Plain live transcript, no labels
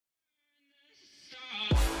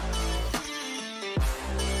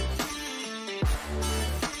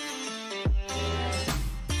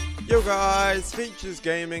Yo guys, Features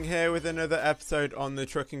Gaming here with another episode on the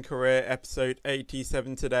Trucking Career, episode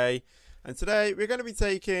 87 today. And today we're going to be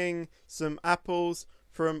taking some apples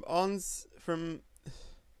from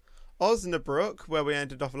Osnarbruck, where we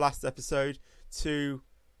ended off last episode, to,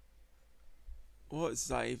 what does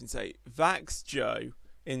that even say? Vaxjo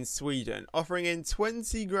in Sweden, offering in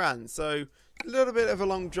 20 grand. So a little bit of a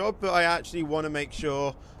long job, but I actually want to make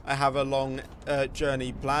sure I have a long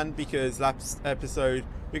journey planned, because last episode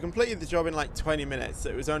we completed the job in like 20 minutes. So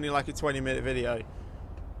it was only like a 20-minute video,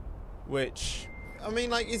 which, I mean,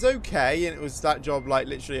 like, is okay. And it was that job like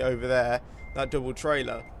literally over there, that double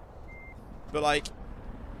trailer. But like,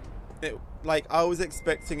 I was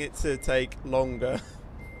expecting it to take longer.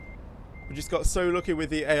 We just got so lucky with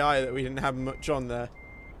the AI that we didn't have much on there.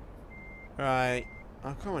 Right.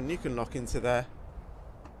 Oh, come on, you can lock into there.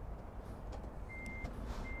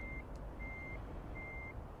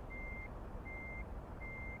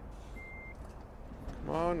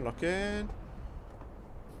 Come on, lock in.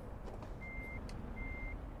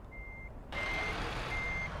 I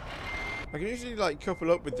can usually like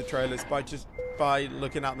couple up with the trailers by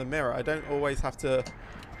looking out the mirror. I don't always have to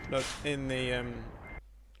look in the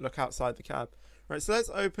look outside the cab. Right, so let's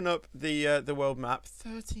open up the world map.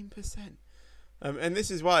 13%. And this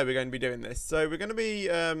is why we're going to be doing this. So we're going to be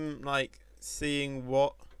like seeing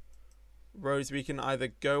what roads we can either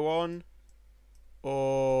go on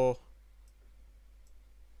or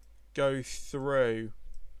go through.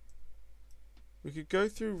 We could go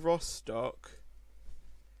through Rostock,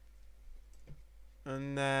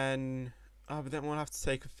 and then but then we'll have to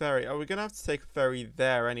take a ferry. Oh, we're gonna have to take a ferry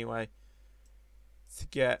there anyway to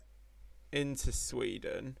get into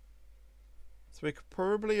Sweden. So we could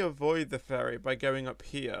probably avoid the ferry by going up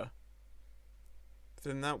here. But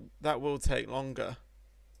then that will take longer.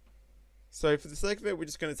 So for the sake of it, we're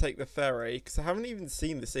just going to take the ferry, because I haven't even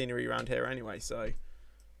seen the scenery around here anyway. So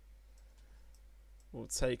we'll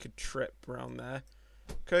take a trip around there.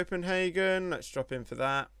 Copenhagen, let's drop in for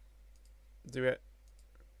that. Do it.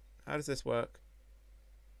 How does this work?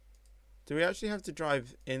 Do we actually have to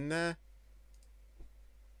drive in there?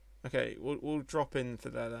 Okay, we'll drop in for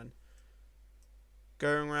there then.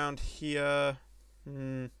 Going around here,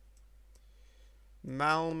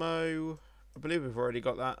 Malmo. I believe we've already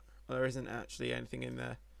got that. Oh, there isn't actually anything in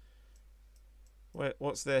there. Wait,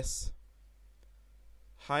 what's this?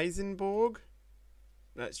 Heisenborg?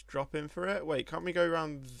 Let's drop in for it. Wait, can't we go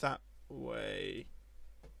around that way?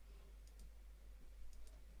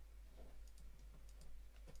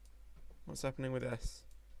 What's happening with this?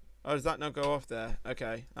 Oh, does that not go off there?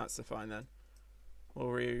 Okay, that's fine then. We'll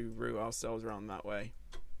reroute ourselves around that way.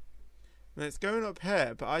 And it's going up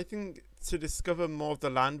here, but I think to discover more of the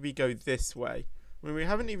land, we go this way. I mean, we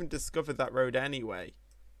haven't even discovered that road anyway.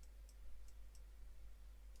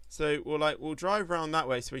 So we'll drive around that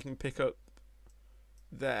way so we can pick up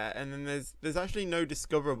there, and then there's actually no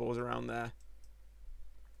discoverables around there.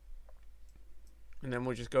 And then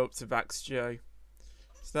we'll just go up to Vaxjo.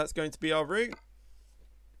 So that's going to be our route.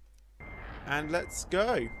 And let's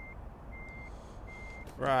go.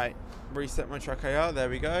 Right, reset my track AR, there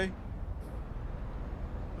we go. I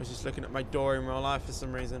was just looking at my door in real life for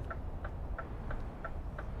some reason.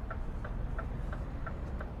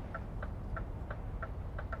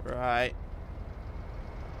 Right.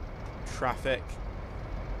 Traffic.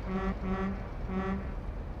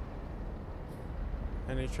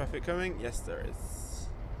 Any traffic coming? Yes, there is.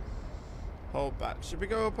 Hold back. Should we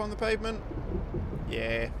go up on the pavement?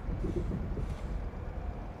 Yeah.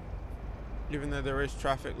 Even though there is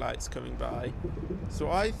traffic lights coming by.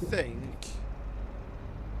 So I think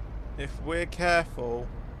if we're careful...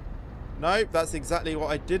 Nope, that's exactly what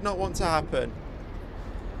I did not want to happen.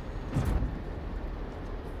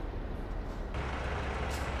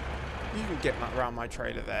 You can get around my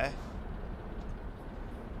trailer there.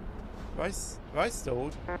 Have I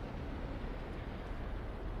stalled?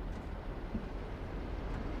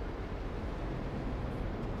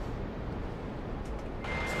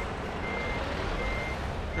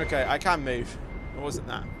 Okay, I can move. It wasn't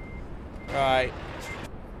that. Right.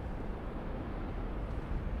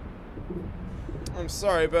 I'm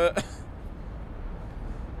sorry, but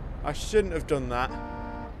I shouldn't have done that.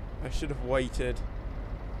 I should have waited.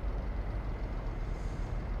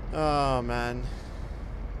 Oh, man.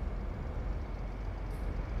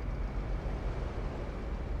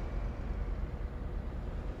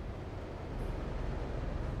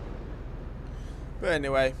 But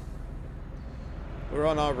anyway, we're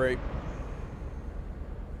on our route.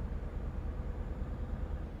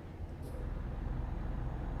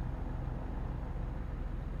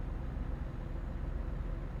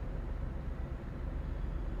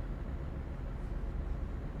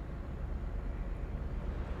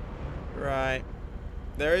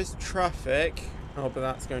 there is traffic. Oh, but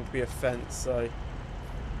that's going to be a fence, so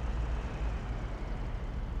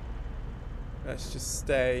let's just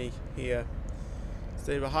stay here.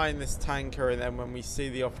 Stay behind this tanker, and then when we see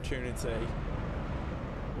the opportunity,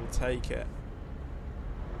 we'll take it.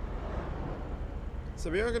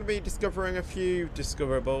 So we are going to be discovering a few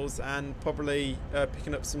discoverables and probably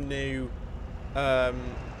picking up some new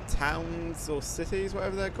towns or cities,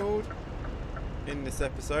 whatever they're called, in this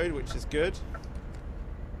episode, which is good.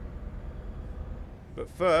 But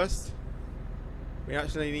first, we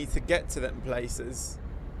actually need to get to them places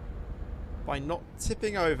by not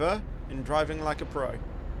tipping over and driving like a pro.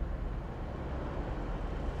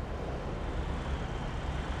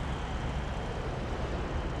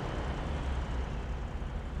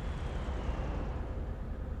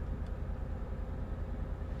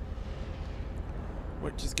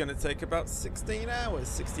 Which is going to take about 16 hours,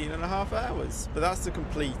 16 and a half hours. But that's to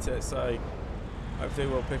complete it, so hopefully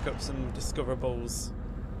we'll pick up some discoverables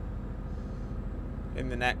in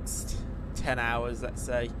the next 10 hours, let's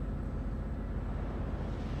say.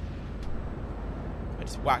 I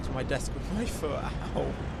just whacked my desk with my foot.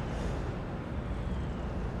 Ow.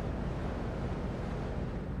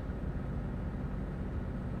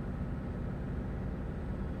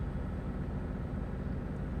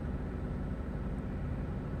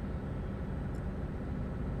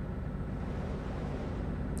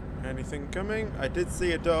 Anything coming? I did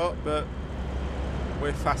see a dot, but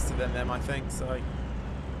we're faster than them, I think, so.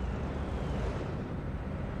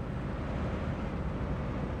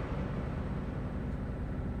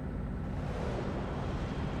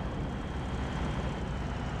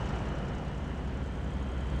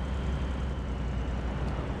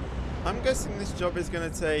 I'm guessing this job is going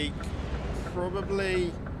to take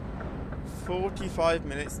probably 45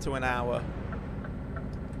 minutes to an hour.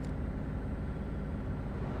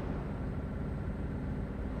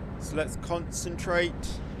 So let's concentrate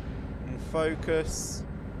and focus.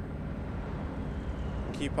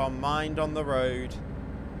 Keep our mind on the road.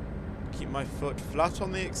 Keep my foot flat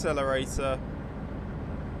on the accelerator.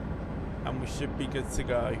 And we should be good to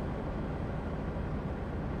go.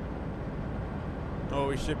 Or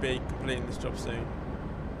we should be completing this job soon.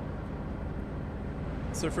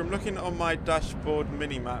 So from looking on my dashboard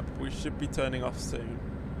mini-map, we should be turning off soon.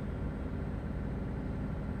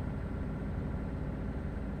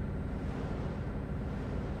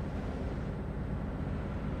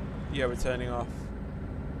 Yeah, we're turning off.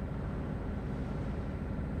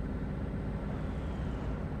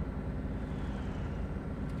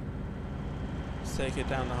 Just take it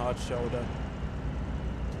down the hard shoulder.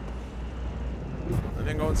 And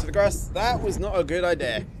then go onto the grass. That was not a good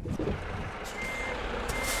idea.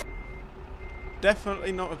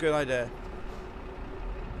 Definitely not a good idea.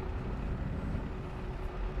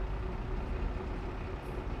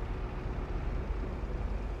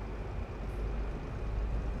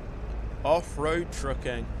 Off-road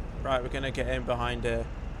trucking. Right, we're going to get in behind here.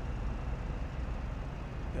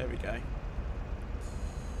 There we go.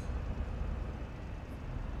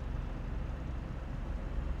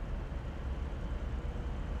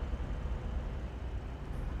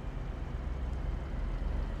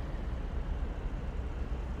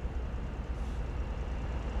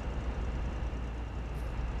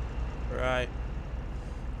 Right.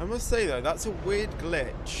 I must say though, that's a weird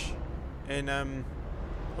glitch in oh,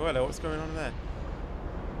 hello, what's going on there?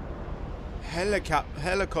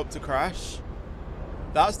 Helicopter crash.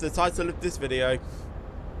 That's the title of this video.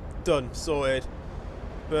 Done, sorted.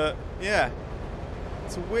 But yeah,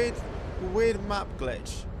 it's a weird map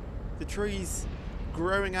glitch. The trees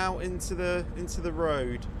growing out into the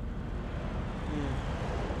road.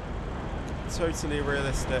 Totally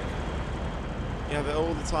realistic. You have it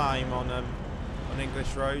all the time on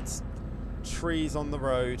English roads. Trees on the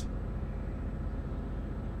road.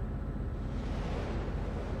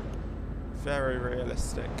 Very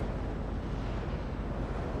realistic.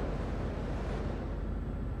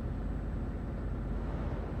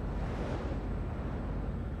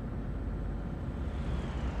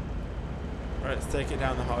 Right, let's take it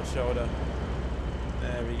down the hard shoulder.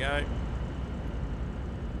 There we go.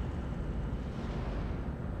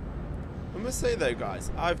 I must say though, guys,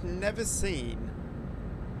 I've never seen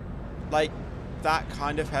like that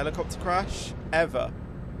kind of helicopter crash ever.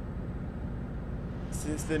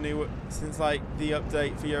 Since like the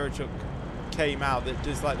update for Euro Truck came out that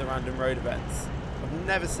does like the random road events. I've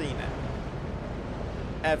never seen it.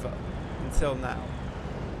 Ever. Until now.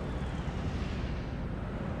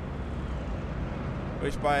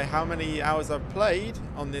 Which by how many hours I've played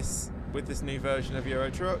on this with this new version of Euro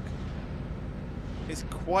Truck is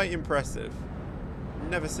quite impressive.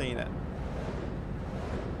 Never seen it.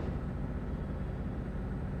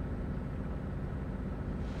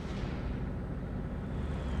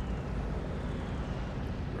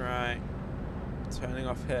 turning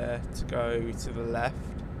off here to go to the left.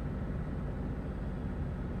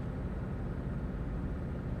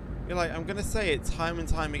 You're like, I'm gonna say it time and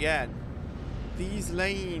time again. These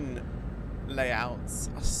lane layouts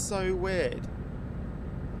are so weird.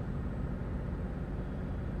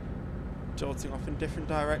 Jolting off in different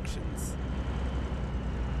directions.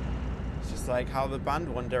 It's just like how the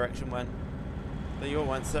band One Direction went. They all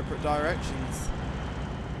went separate directions.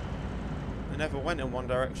 They never went in one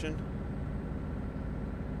direction.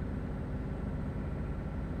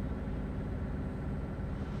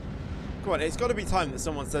 Come on, it's got to be time that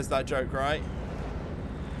someone says that joke, right?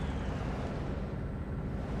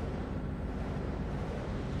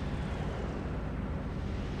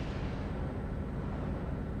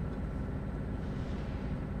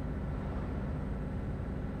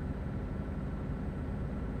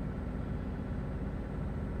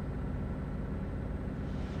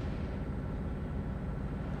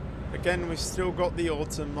 Again, we've still got the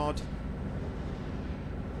autumn mod.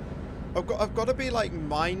 I've got to be like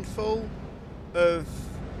mindful of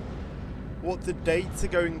what the dates are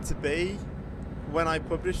going to be when I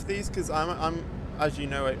publish these, because I'm as you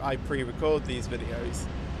know, I pre-record these videos,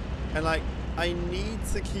 and like I need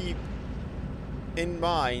to keep in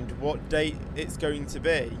mind what date it's going to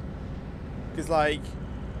be, because like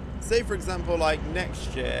say for example like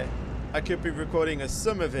next year I could be recording a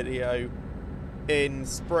summer video in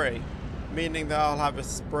spring, meaning that I'll have a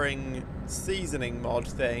spring seasoning mod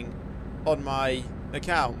thing on my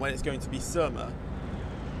account when it's going to be summer.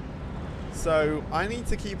 So I need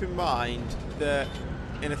to keep in mind that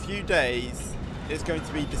in a few days it's going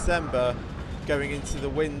to be December going into the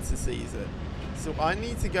winter season. So I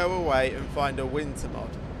need to go away and find a winter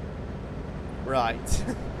mod. Right.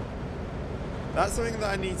 That's something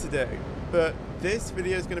that I need to do. But this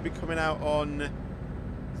video is going to be coming out on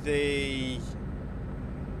the...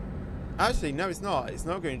 Actually, no, it's not. It's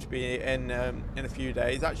not going to be in a few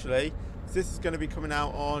days, actually. This is going to be coming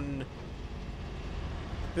out on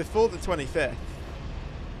before the 25th.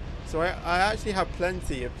 So I actually have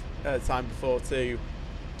plenty of time before to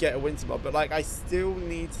get a winter mod. But like, I still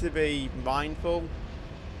need to be mindful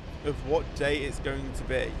of what date it's going to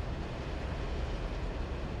be.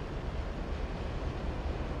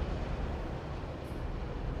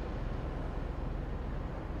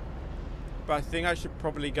 But I think I should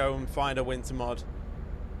probably go and find a winter mod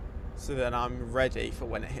so that I'm ready for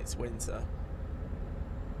when it hits winter.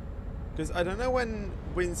 Because I don't know when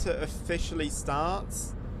winter officially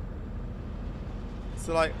starts.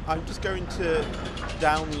 So like, I'm just going to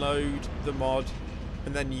download the mod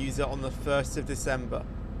and then use it on the 1st of December.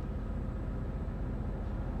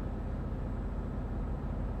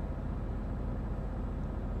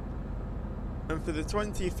 And for the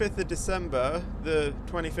 25th of December, the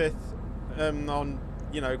 25th on,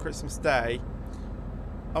 you know, Christmas Day,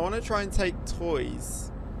 I want to try and take toys.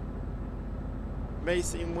 May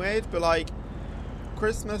seem weird, but like,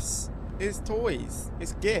 Christmas is toys.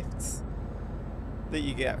 It's gifts that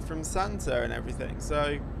you get from Santa and everything.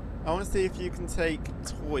 So I want to see if you can take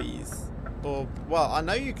toys, or, well, I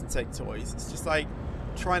know you can take toys. It's just like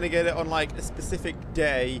trying to get it on like a specific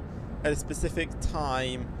day at a specific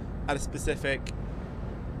time at a specific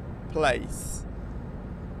place.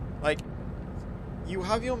 Like, you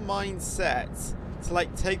have your mind set to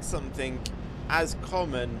like take something as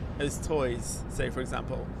common as toys, say for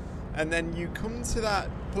example, and then you come to that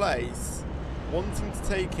place wanting to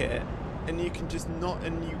take it, and you can just not,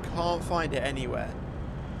 and you can't find it anywhere.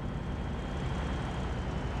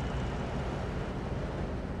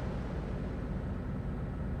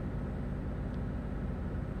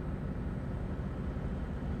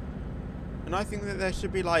 And I think that there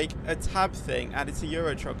should be like a tab thing added to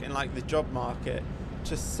Eurotruck in like the job market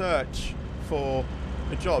to search for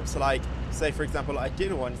a job. So like, say for example, I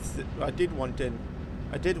did want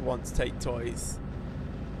to take toys.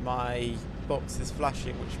 My box is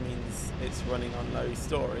flashing, which means it's running on low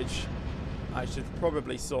storage. I should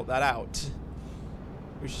probably sort that out.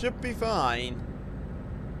 We should be fine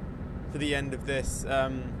for the end of this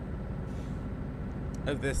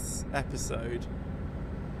episode.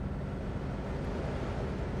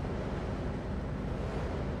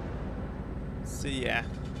 So yeah,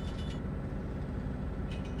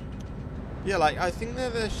 like I think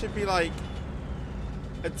that there should be like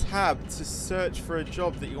a tab to search for a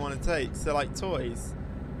job that you want to take. So like toys,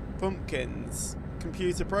 pumpkins,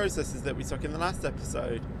 computer processors that we took in the last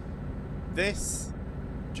episode. This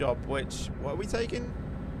job, which, what are we taking?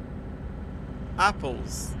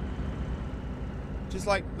 Apples. Just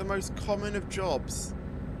like the most common of jobs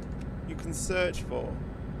you can search for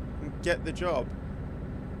and get the job.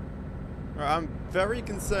 Right, I'm very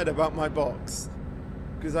concerned about my box.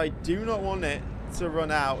 because I do not want it to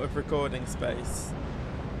run out of recording space.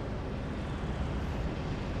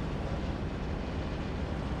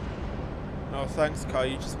 Oh, thanks, Kai.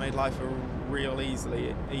 You just made life real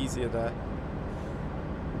easier there.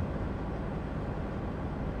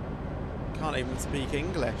 Can't even speak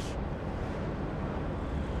English.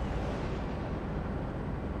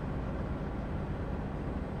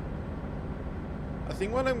 I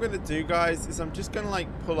think what I'm going to do, guys, is I'm just going to like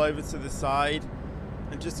pull over to the side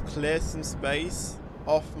and just clear some space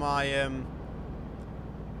off my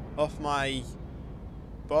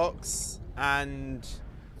box, and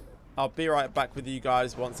I'll be right back with you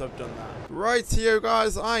guys once I've done that. Rightio,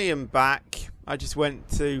 guys, I am back. I just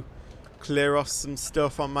went to clear off some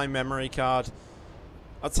stuff on my memory card.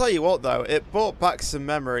 I'll tell you what though, it brought back some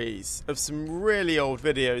memories of some really old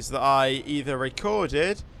videos that I either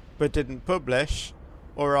recorded but didn't publish,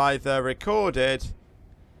 or either recorded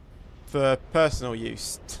for personal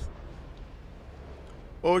use,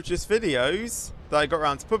 or just videos that I got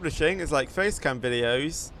around to publishing as like facecam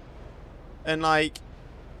videos, and like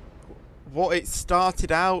what it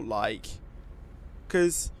started out like.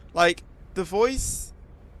 Because like the voice,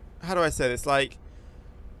 how do I say this, like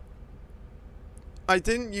I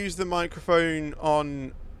didn't use the microphone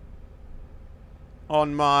on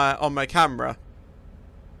my camera.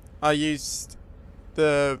 I used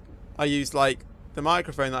like the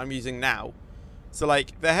microphone that I'm using now. So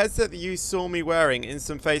like the headset that you saw me wearing in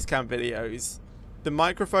some facecam videos, the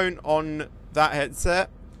microphone on that headset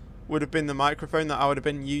would have been the microphone that I would have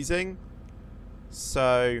been using.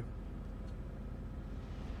 So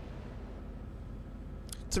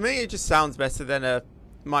to me it just sounds better than a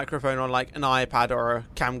microphone on like an iPad or a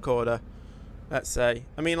camcorder, let's say.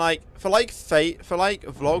 I mean, like for like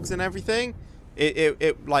vlogs and everything,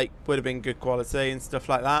 it like would have been good quality and stuff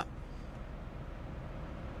like that.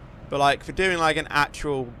 But like for doing like an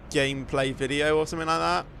actual gameplay video or something like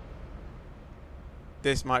that,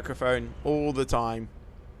 this microphone all the time.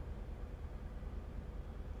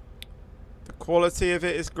 The quality of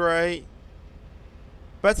it is great.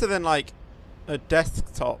 Better than like a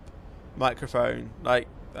desktop microphone. Like,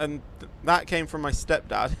 and that came from my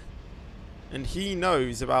stepdad. And he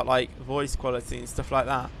knows about like voice quality and stuff like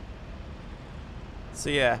that. So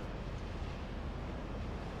yeah.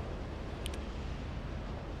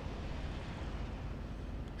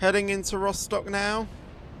 Heading into Rostock now.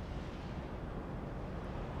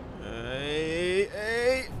 Hey.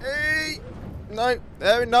 No.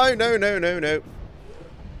 No.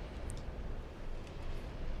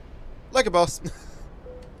 Like a boss.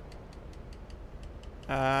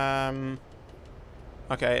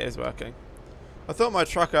 Okay, it is working. I thought my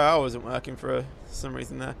tracker hour wasn't working for some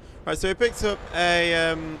reason there. Right, so we picked up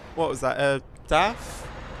a, what was that? A DAF?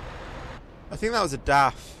 I think that was a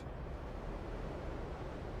DAF.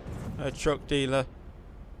 A truck dealer.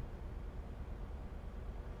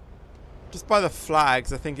 Just by the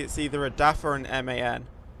flags, I think it's either a DAF or an MAN.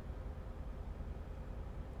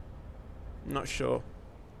 I'm not sure.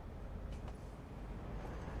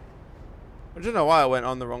 I don't know why I went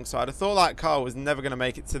on the wrong side. I thought that car was never going to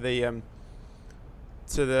make it to the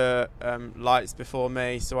lights before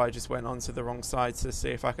me, so I just went onto the wrong side to see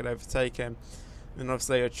if I could overtake him. And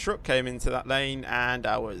obviously a truck came into that lane, and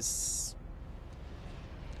I was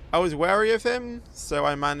wary of him, so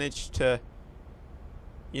I managed to,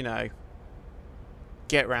 you know,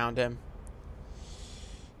 get round him.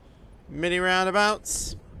 Mini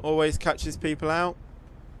roundabouts always catches people out.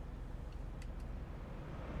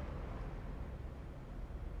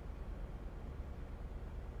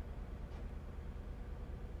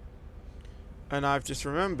 And I've just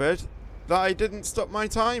remembered that I didn't stop my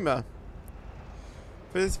timer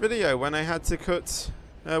for this video when I had to cut,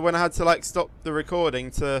 when I had to like stop the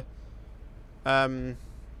recording to clear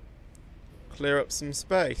up some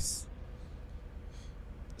space.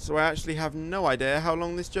 So I actually have no idea how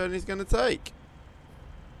long this journey is going to take.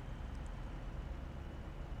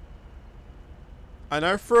 I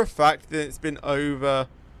know for a fact that it's been over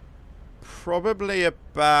probably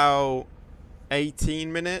about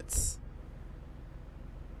 18 minutes.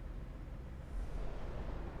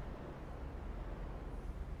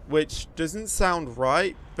 Which doesn't sound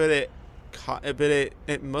right, but it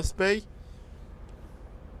must be.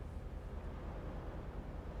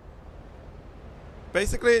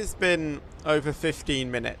 Basically, it's been over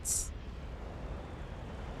 15 minutes.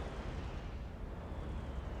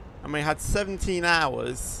 And we had 17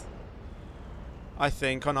 hours, I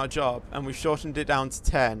think, on our job, and we've shortened it down to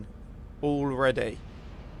 10 already.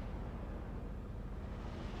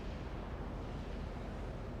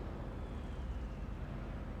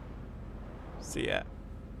 So yeah.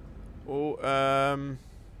 Oh,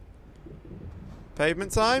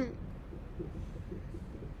 Pavement time.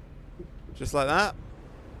 Just like that.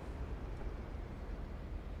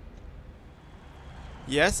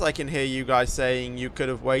 Yes, I can hear you guys saying you could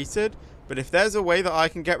have waited, but if there's a way that I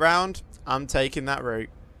can get round, I'm taking that route.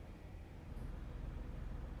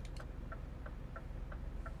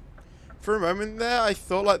 For a moment there, I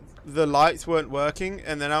thought like the lights weren't working,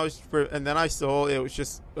 and then I saw it was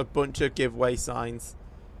just a bunch of giveaway signs,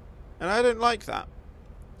 and I don't like that.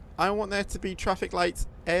 I want there to be traffic lights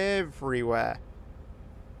everywhere.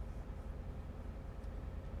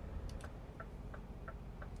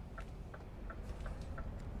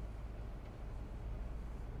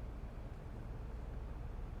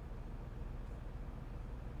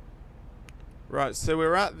 Right, so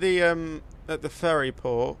we're at the ferry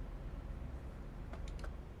port.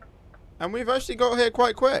 And we've actually got here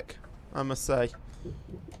quite quick, I must say.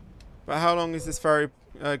 But how long is this ferry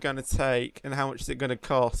going to take, and how much is it going to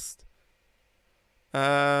cost?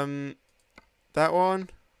 That one.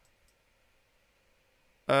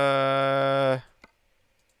 Where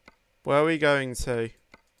are we going to?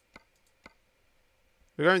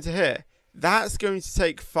 We're going to here. That's going to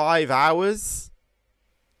take 5 hours.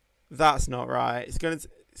 That's not right. It's going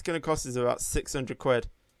to cost us about 600 quid.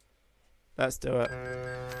 Let's do it.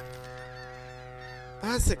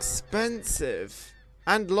 That's expensive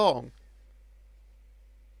and long.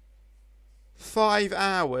 5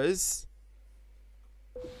 hours.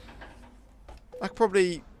 I could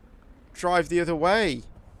probably drive the other way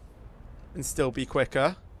and still be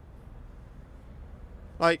quicker.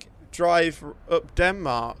 Like, drive up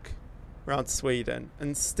Denmark around Sweden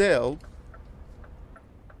and still,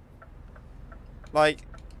 like,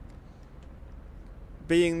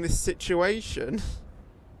 be in this situation.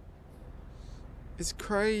 It's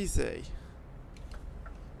crazy.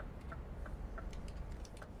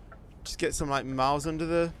 Just get some like miles on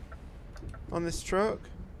this truck.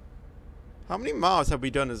 How many miles have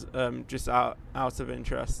we done as just out of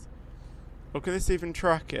interest? Or can this even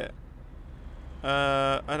track it?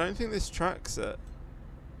 I don't think this tracks it.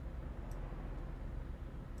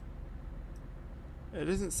 It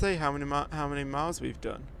doesn't say how many miles we've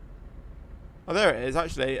done. Oh, there it is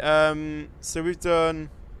actually. So we've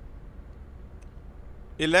done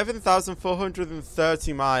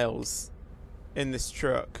 11,430 miles in this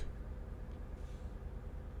truck.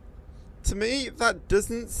 To me, that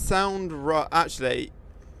doesn't sound right. Actually,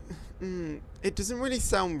 it doesn't really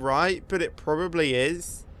sound right, but it probably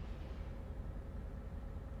is.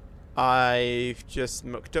 I've just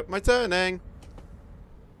mucked up my turning.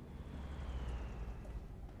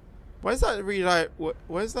 Where's that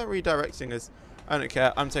redirecting us? I don't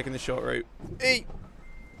care. I'm taking the short route. Eat.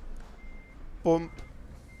 Bump.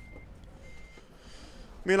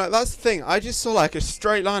 I mean, like, that's the thing. I just saw, like, a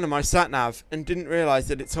straight line on my sat-nav and didn't realise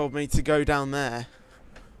that it told me to go down there.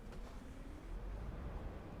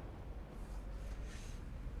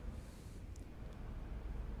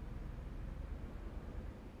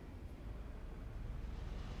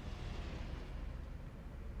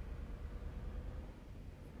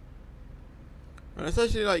 And let's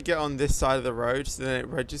actually, like, get on this side of the road so then it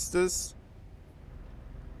registers.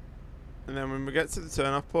 And then when we get to the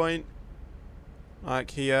turn-off point,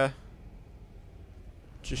 like here,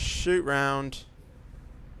 just shoot round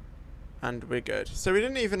and we're good. So we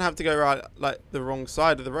didn't even have to go right, like, the wrong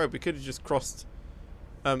side of the road. We could have just crossed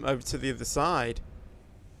over to the other side.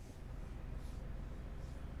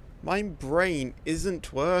 My brain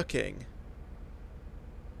isn't working.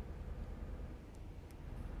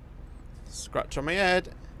 Scratch on my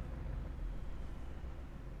head.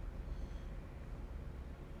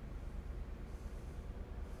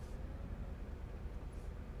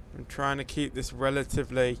 I'm trying to keep this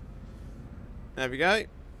relatively, there we go,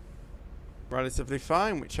 relatively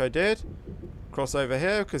fine, which I did. Cross over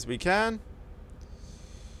here because we can.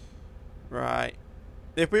 Right.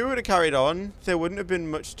 If we would have carried on, there wouldn't have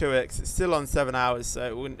been much to it, 'cause it's still on 7 hours, so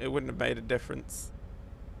it wouldn't have made a difference.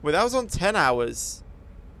 Well, that was on 10 hours.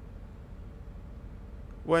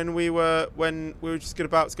 When we were just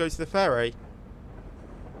about to go to the ferry.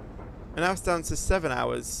 And now it's down to 7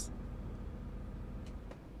 hours.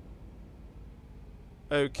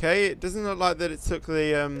 Okay, it doesn't look like that it took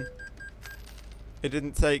the it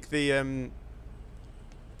didn't take the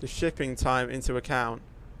shipping time into account.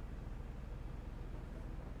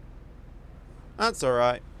 That's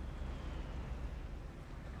alright.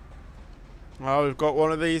 Oh, we've got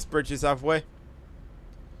one of these bridges, have we?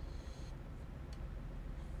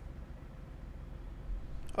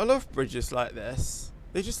 I love bridges like this.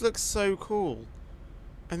 They just look so cool.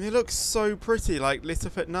 And they look so pretty, like lit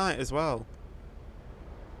up at night as well.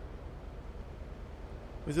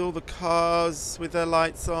 With all the cars with their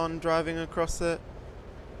lights on driving across it.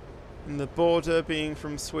 And the border being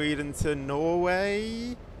from Sweden to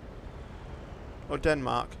Norway? Or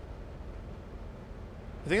Denmark?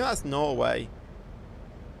 I think that's Norway.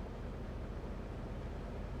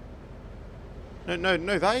 No,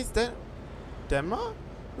 that is Denmark?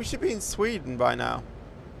 We should be in Sweden by now.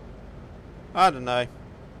 I don't know.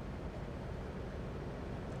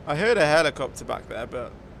 I heard a helicopter back there,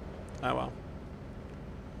 but oh well.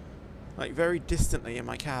 Like very distantly in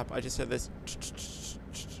my cab, I just heard this.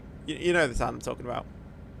 You know the sound I'm talking about.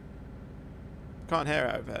 Can't hear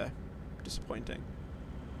it over here. Disappointing.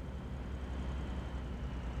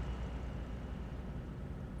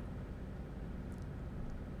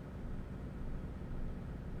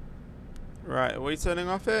 Right, are we turning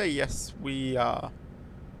off here? Yes, we are.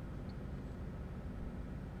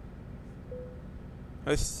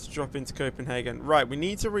 Let's drop into Copenhagen. Right, we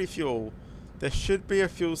need to refuel. There should be a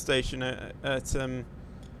fuel station at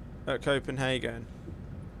Copenhagen.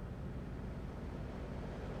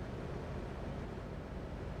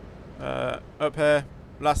 Up here.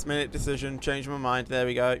 Last minute decision. Changed my mind. There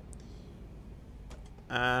we go.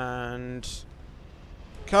 And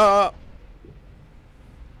car.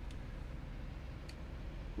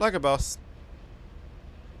 Like a boss.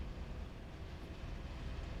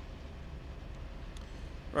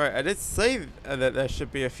 Right, I did say that there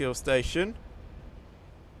should be a fuel station.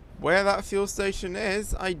 Where that fuel station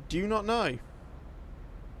is, I do not know.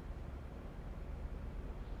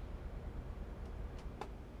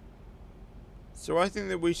 So I think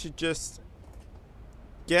that we should just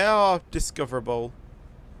get our discoverable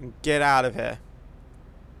and get out of here.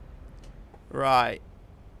 Right.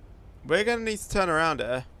 We're going to need to turn around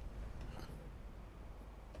here.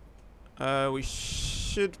 We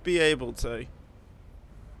should be able to.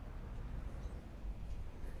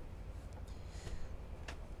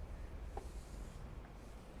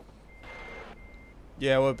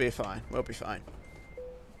 Yeah, we'll be fine. We'll be fine.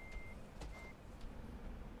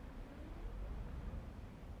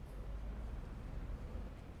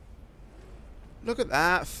 Look at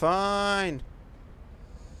that. Fine.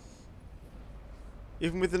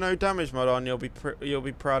 Even with the no damage mod on, you'll be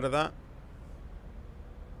proud of that.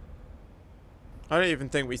 I don't even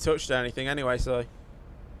think we touched anything anyway, so.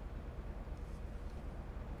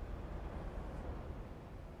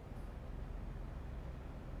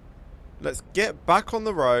 Let's get back on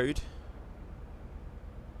the road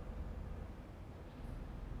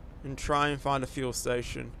and try and find a fuel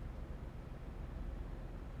station.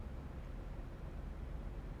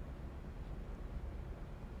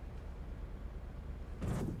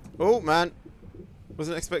 Oh man,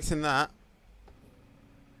 wasn't expecting that.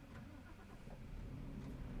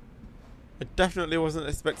 I definitely wasn't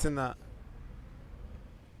expecting that.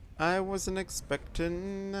 I wasn't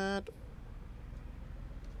expecting that.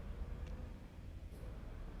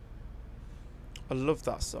 I loved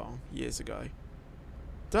that song years ago.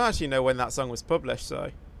 Don't actually know when that song was published,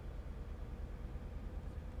 so.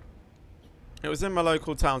 It was in my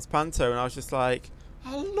local town's panto, and I was just like,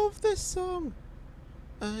 I love this song.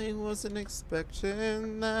 I wasn't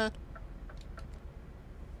expecting that.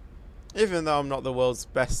 Even though I'm not the world's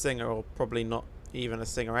best singer, or probably not even a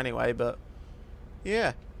singer anyway, but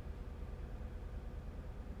yeah.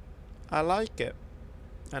 I like it.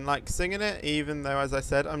 And like singing it, even though, as I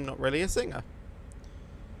said, I'm not really a singer.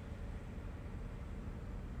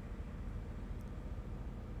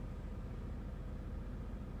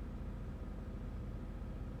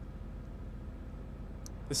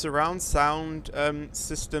 The surround sound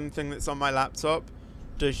system thing that's on my laptop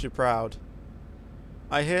does you proud.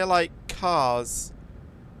 I hear like cars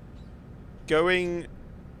going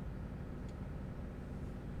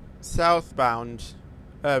southbound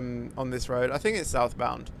on this road. I think it's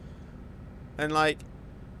southbound. And like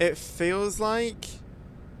it feels like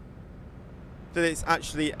that it's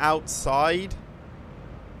actually outside.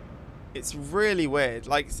 It's really weird.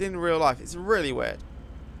 Like it's in real life. It's really weird.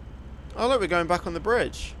 Oh look, we're going back on the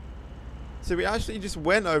bridge. So we actually just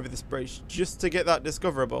went over this bridge just to get that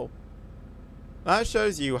discoverable. That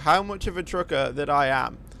shows you how much of a trucker that I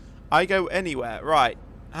am. I go anywhere. Right.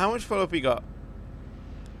 How much full up we got?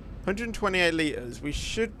 128 litres. We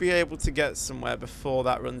should be able to get somewhere before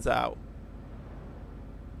that runs out.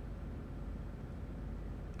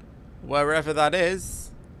 Wherever that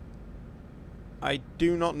is, I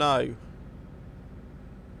do not know.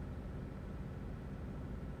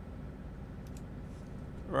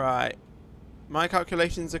 Right. My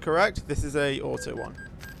calculations are correct. This is a auto one.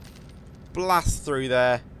 Blast through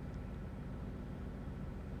there.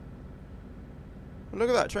 Look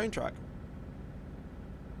at that train track.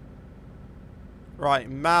 Right,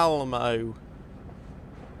 Malmo.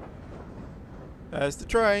 There's the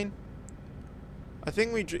train. I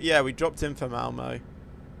think we dropped in for Malmo.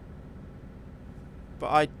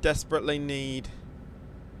 But I desperately need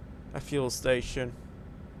a fuel station.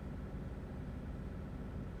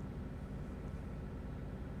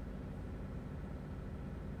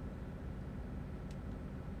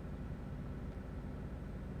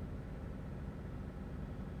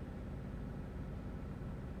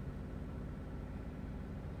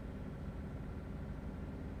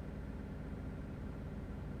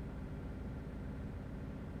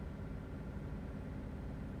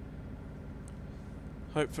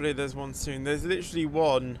 Hopefully there's one soon. There's literally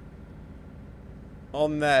one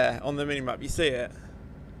on there, on the minimap. You see it?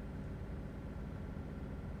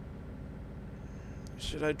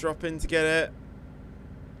 Should I drop in to get it?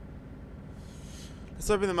 Let's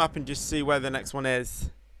open the map and just see where the next one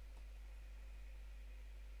is.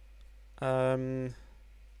 Come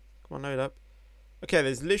on, load up. Okay,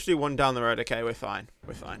 there's literally one down the road. Okay, we're fine.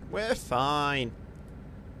 We're fine. We're fine.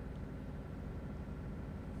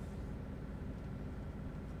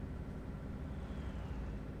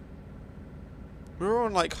 We were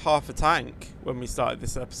on like half a tank when we started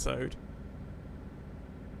this episode.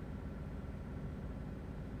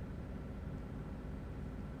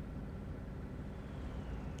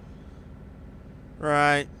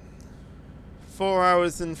 Right. 4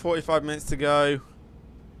 hours and 45 minutes to go.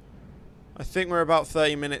 I think we're about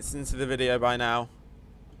 30 minutes into the video by now.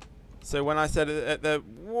 So when I said at the...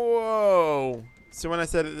 Whoa! So when I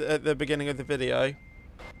said at the beginning of the video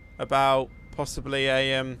about possibly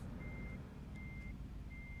a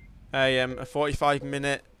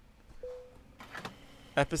 45-minute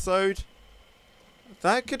episode,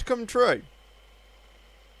 that could come true.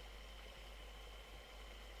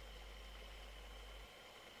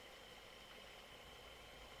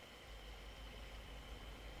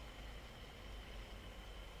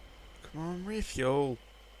 Come on, refuel.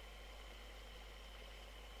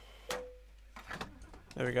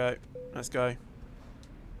 There we go. Let's go.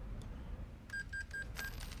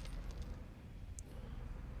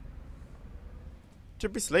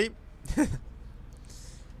 Should we sleep?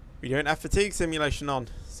 We don't have fatigue simulation on,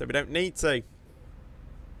 so we don't need to.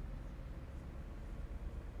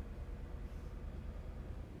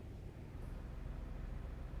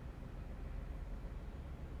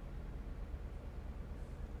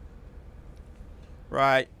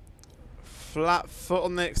 Right. Flat foot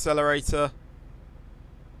on the accelerator.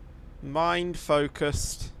 Mind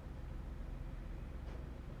focused.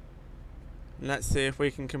 Let's see if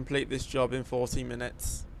we can complete this job in 40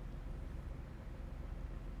 minutes.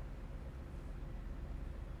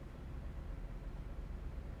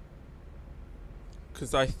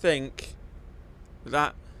 Because I think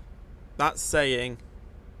that saying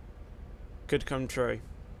could come true.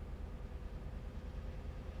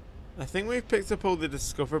 I think we've picked up all the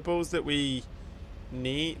discoverables that we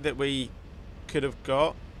need, that we could have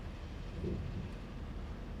got.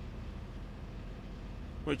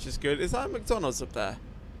 Which is good. Is that a McDonald's up there?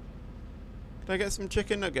 Can I get some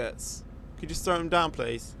chicken nuggets? Could you just throw them down,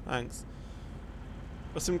 please? Thanks.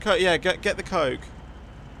 Or some Coke. Yeah, get the Coke.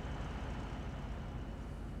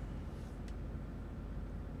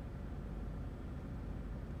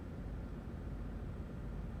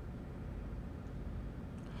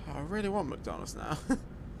 Oh, I really want McDonald's now.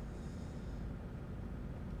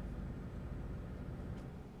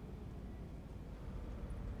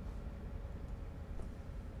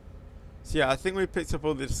 So yeah, I think we picked up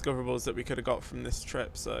all the discoverables that we could have got from this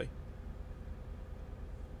trip, so.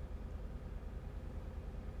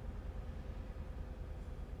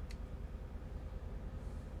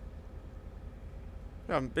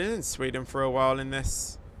 I haven't been in Sweden for a while in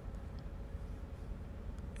this.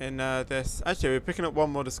 Actually, we're picking up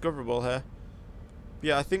one more discoverable here.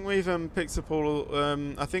 Yeah, I think we've picked up all.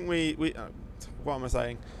 I think we. What am I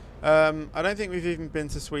saying? I don't think we've even been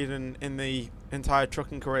to Sweden in the entire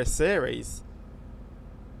Trucking Career series.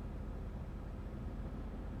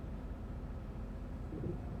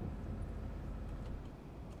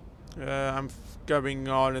 I'm going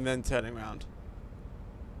on and then turning around.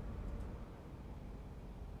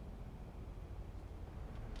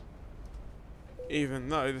 Even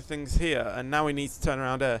though the thing's here, and now we need to turn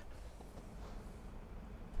around here.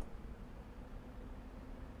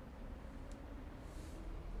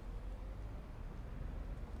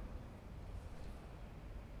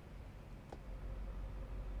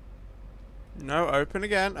 No, open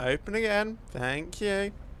again, open again. Thank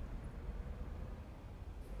you.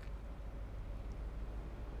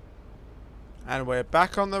 And we're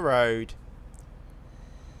back on the road.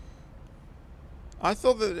 I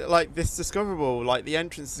thought that, like, this discoverable, like, the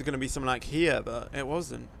entrance is going to be something like here, but it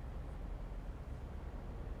wasn't.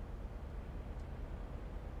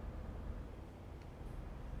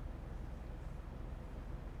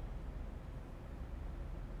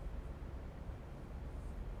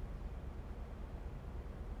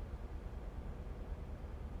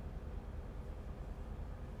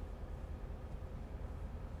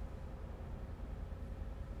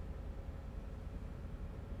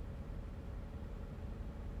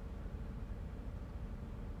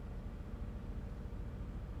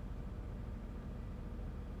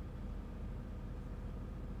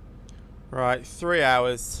 Right, 3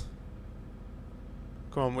 hours.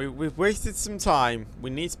 Come on, we've wasted some time. We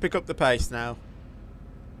need to pick up the pace now.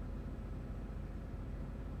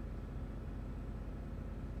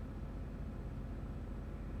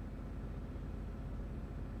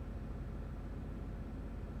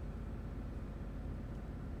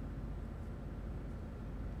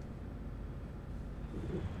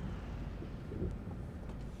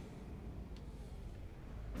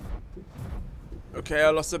 Okay, I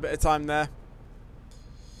lost a bit of time there.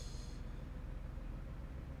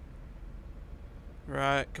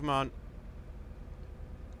 Right, come on.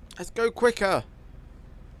 Let's go quicker.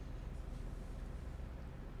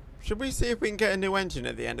 Should we see if we can get a new engine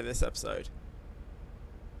at the end of this episode?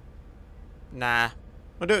 Nah.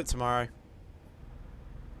 We'll do it tomorrow.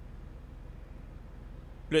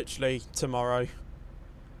 Literally tomorrow.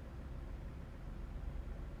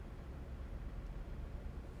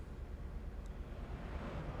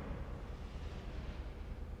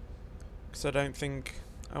 Because I don't think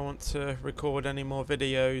I want to record any more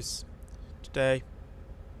videos today.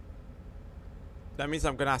 That means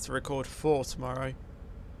I'm going to have to record 4 tomorrow.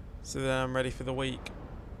 So then I'm ready for the week.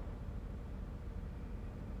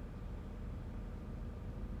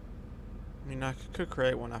 I mean, I could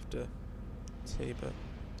create one after tea, but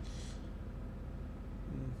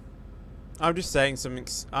I'm just saying something.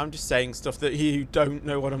 I'm just saying stuff that you don't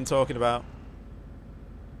know what I'm talking about.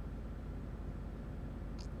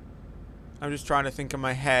 I'm just trying to think in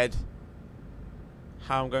my head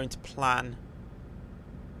how I'm going to plan.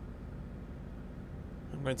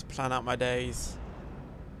 I'm going to plan out my days.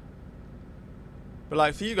 But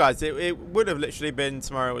like for you guys, it would have literally been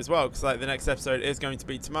tomorrow as well, because like the next episode is going to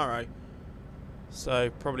be tomorrow. So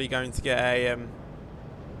probably going to get a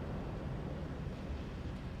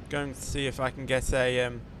going to see if I can get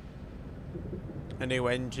a new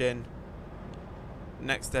engine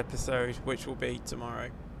next episode, which will be tomorrow.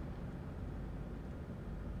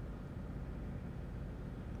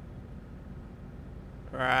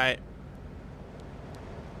 Right.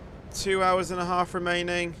 2 hours and a half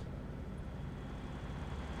remaining.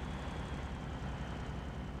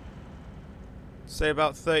 Say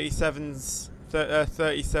about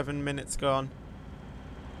 37 minutes gone.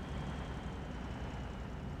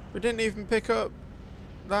 We didn't even pick up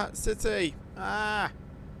that city. Ah.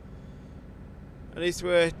 At least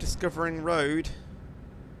we're discovering road.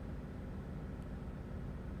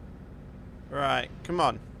 Right, come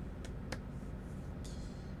on.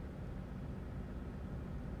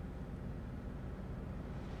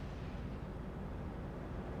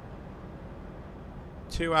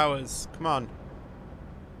 Two hours, come on.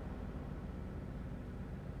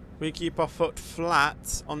 We keep our foot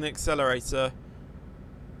flat on the accelerator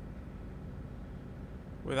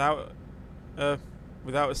without a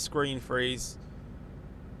screen freeze.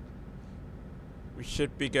 We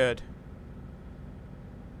should be good.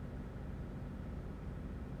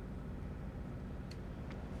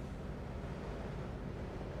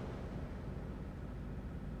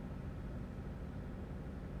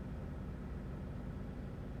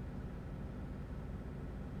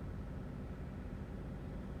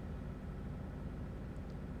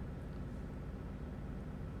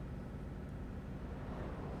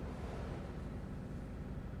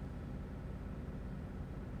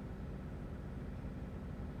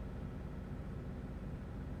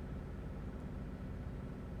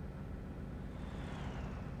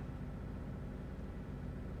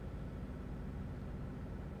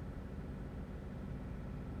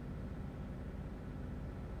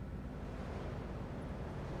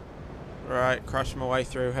 Right, crash my way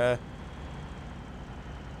through here.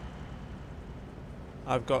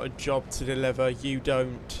 I've got a job to deliver, you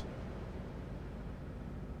don't.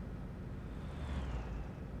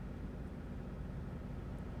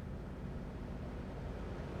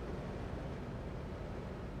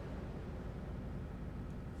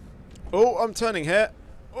 Oh, I'm turning here.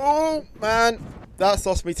 Oh, man. That's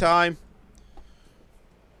lost me time.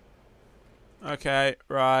 Okay,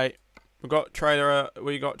 right. We got trailer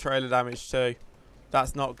damage too.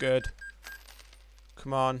 That's not good.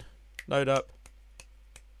 Come on. Load up.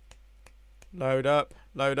 Load up.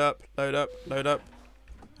 Load up. Load up. Load up.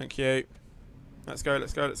 Thank you. Let's go.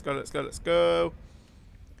 Let's go. Let's go. Let's go. Let's go.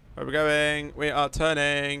 Where are we going? We are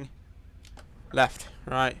turning left.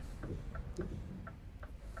 Right.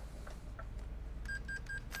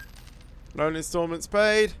 Loan installments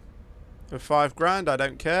paid. For 5 grand. I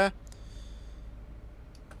don't care.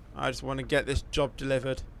 I just want to get this job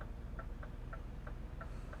delivered.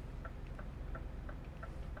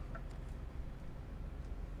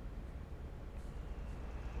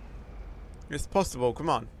 It's possible. Come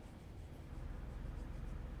on.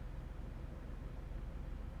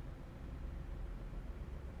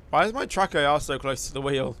 Why is my track AR so close to the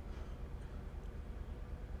wheel?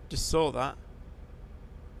 Just saw that.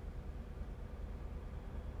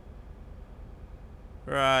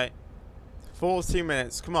 Right. 40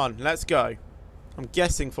 minutes. Come on, let's go. I'm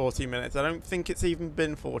guessing 40 minutes. I don't think it's even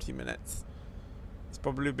been 40 minutes. It's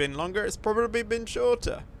probably been longer. It's probably been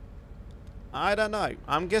shorter. I don't know.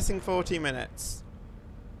 I'm guessing 40 minutes.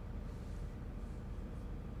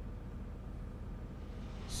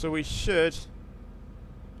 So we should,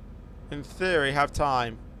 in theory, have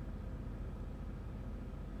time.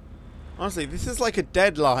 Honestly, this is like a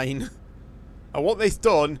deadline. I want this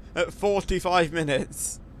done at 45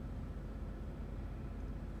 minutes.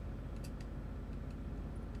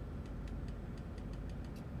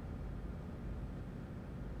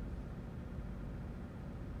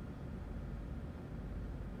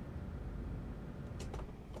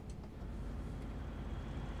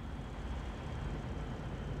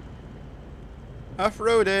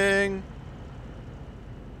 Off-roading.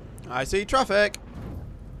 I see traffic.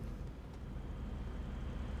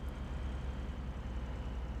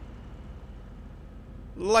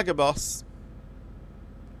 Like a boss.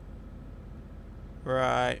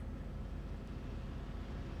 Right.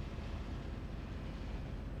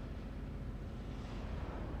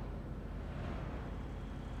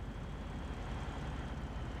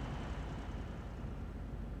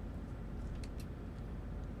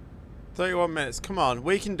 "31 minutes. Come on,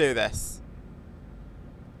 we can do this."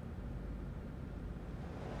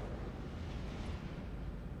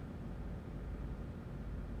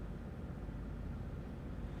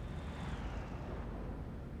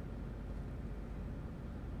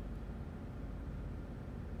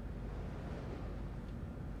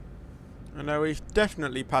 I know we've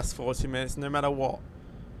definitely passed 40 minutes no matter what.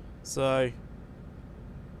 So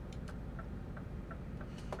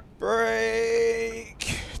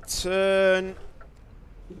brake, turn,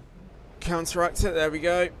 counteract it. There we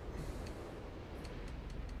go.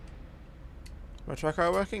 My track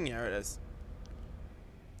car working? Yeah, it is.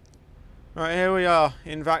 Right, here we are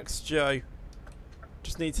in Vaxjo.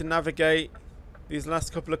 Just need to navigate these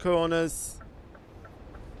last couple of corners.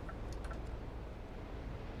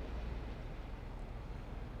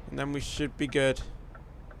 And then we should be good.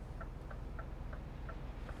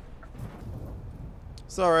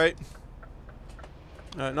 Sorry.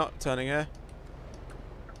 No, not turning here.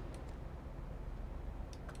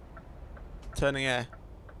 Turning here.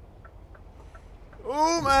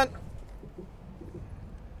 Oh, man.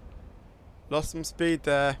 Lost some speed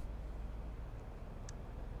there.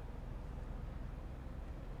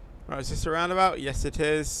 Right, is this a roundabout? Yes, it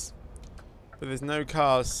is. But there's no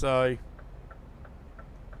cars, so...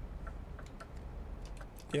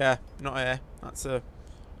 yeah, not here. It's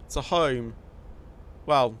a home.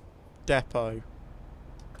 Well, depot.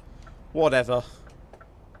 Whatever.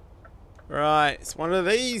 Right, it's one of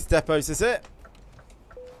these depots, is it?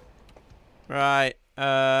 Right.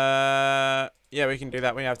 Yeah, we can do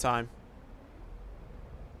that. We have time.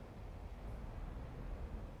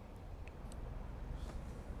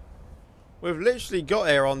 We've literally got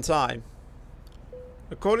here on time.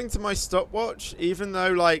 According to my stopwatch, even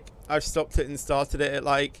though, like, I've stopped it and started it at,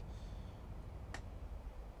 like,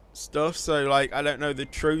 stuff, so, like, I don't know the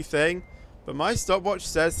true thing, but my stopwatch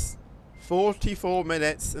says 44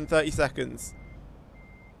 minutes and 30 seconds.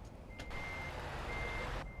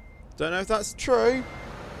 Don't know if that's true,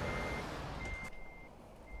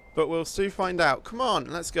 but we'll soon find out. Come on,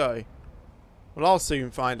 let's go. Well, I'll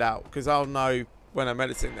soon find out, because I'll know when I'm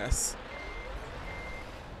editing this.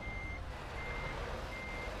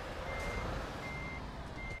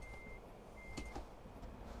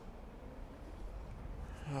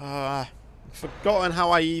 I've forgotten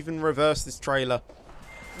how I even reversed this trailer.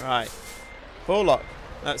 Right. Full lock.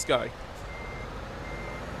 Let's go.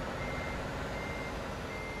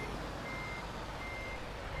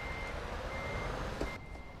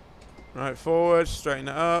 Right, forward. Straighten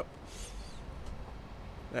it up.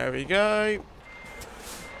 There we go.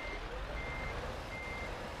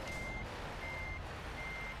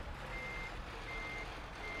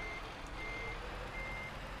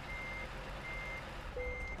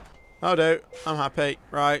 I'll do. I'm happy.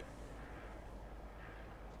 Right.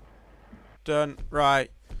 Done. Right.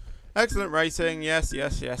 Excellent rating. Yes,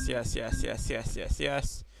 yes, yes, yes, yes, yes, yes, yes,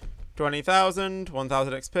 yes. 20,000,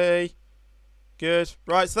 1,000 XP. Good.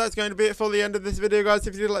 Right, so that's going to be it for the end of this video, guys.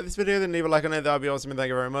 If you did like this video, then leave a like on it. That would be awesome, and thank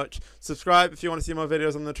you very much. Subscribe if you want to see more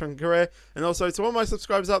videos on the Trucking Career. And also, to all my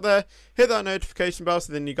subscribers out there, hit that notification bell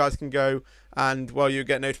so then you guys can go and, well, you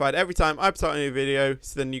get notified every time I put out a new video.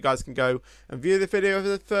 So then you guys can go and view the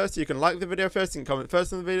video first. You can like the video first. You can comment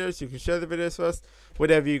first on the videos. You can share the videos first.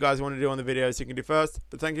 Whatever you guys want to do on the videos, you can do first.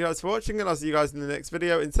 But thank you guys for watching, and I'll see you guys in the next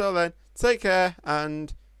video. Until then, take care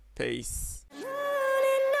and peace.